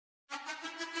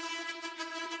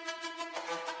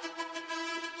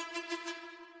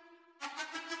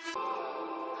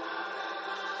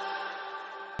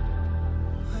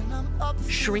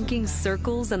Shrinking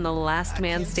circles and the last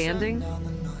man standing?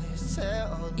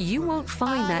 You won't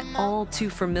find that all too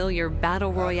familiar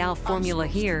battle royale formula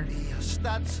here.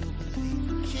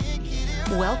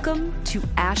 Welcome to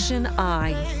Ashen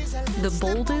Eye, the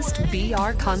boldest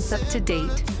BR concept to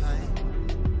date.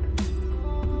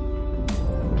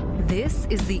 This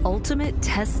is the ultimate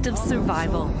test of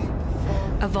survival.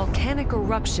 A volcanic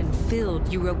eruption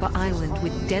filled Europa Island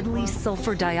with deadly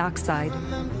sulfur dioxide,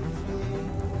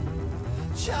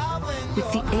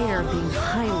 with the air being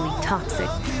highly toxic.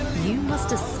 You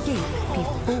must escape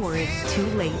before it's too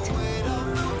late.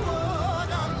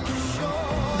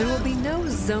 There will be no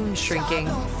zone shrinking.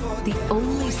 The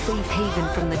only safe haven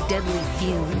from the deadly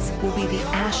fumes will be the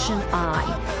Ashen Eye,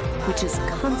 which is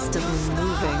constantly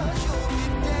moving.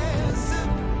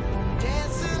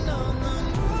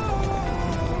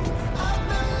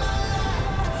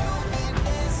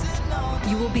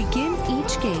 You will begin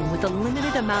each game with a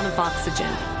limited amount of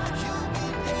oxygen.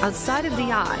 Outside of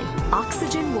the eye,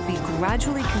 oxygen will be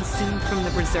gradually consumed from the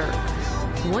reserve.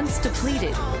 Once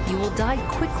depleted, you will die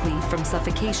quickly from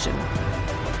suffocation.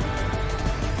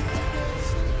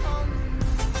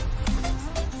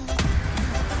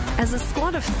 As a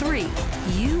squad of 3,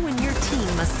 you and your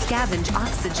team must scavenge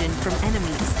oxygen from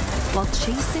enemies while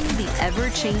chasing the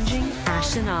ever-changing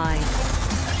Ashen Eye.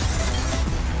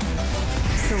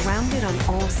 Surrounded on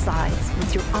all sides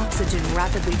with your oxygen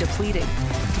rapidly depleting,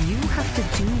 you have to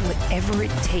do whatever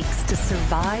it takes to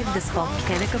survive this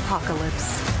volcanic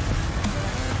apocalypse.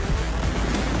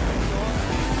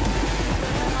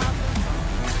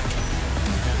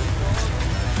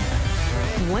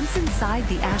 Once inside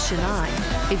the Ashen Eye,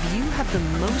 if you have the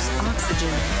most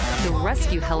oxygen, the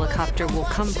rescue helicopter will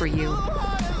come for you.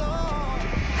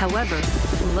 However,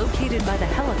 located by the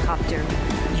helicopter,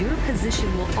 your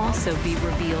position will also be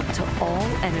revealed to all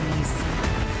enemies.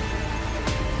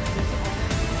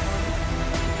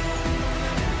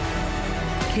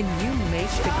 Can you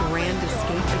make the grand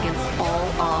escape against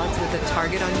all odds with a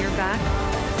target on your back?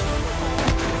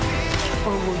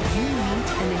 Or will you meet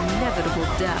an inevitable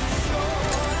death?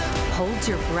 Hold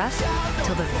your breath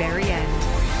till the very end.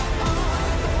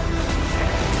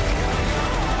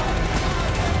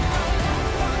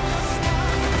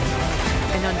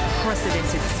 An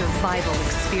unprecedented survival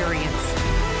experience.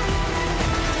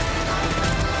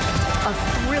 A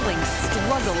thrilling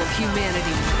struggle of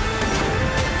humanity.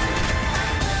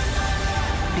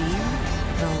 Be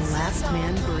the last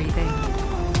man breathing.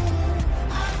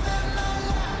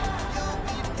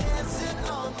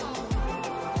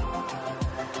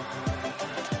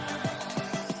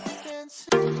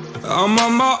 I'm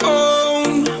on my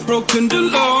own, broken and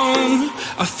alone.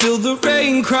 I feel the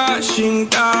rain crashing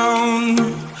down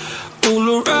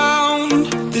all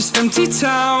around this empty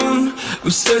town. I'm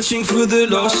searching for the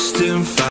lost and found.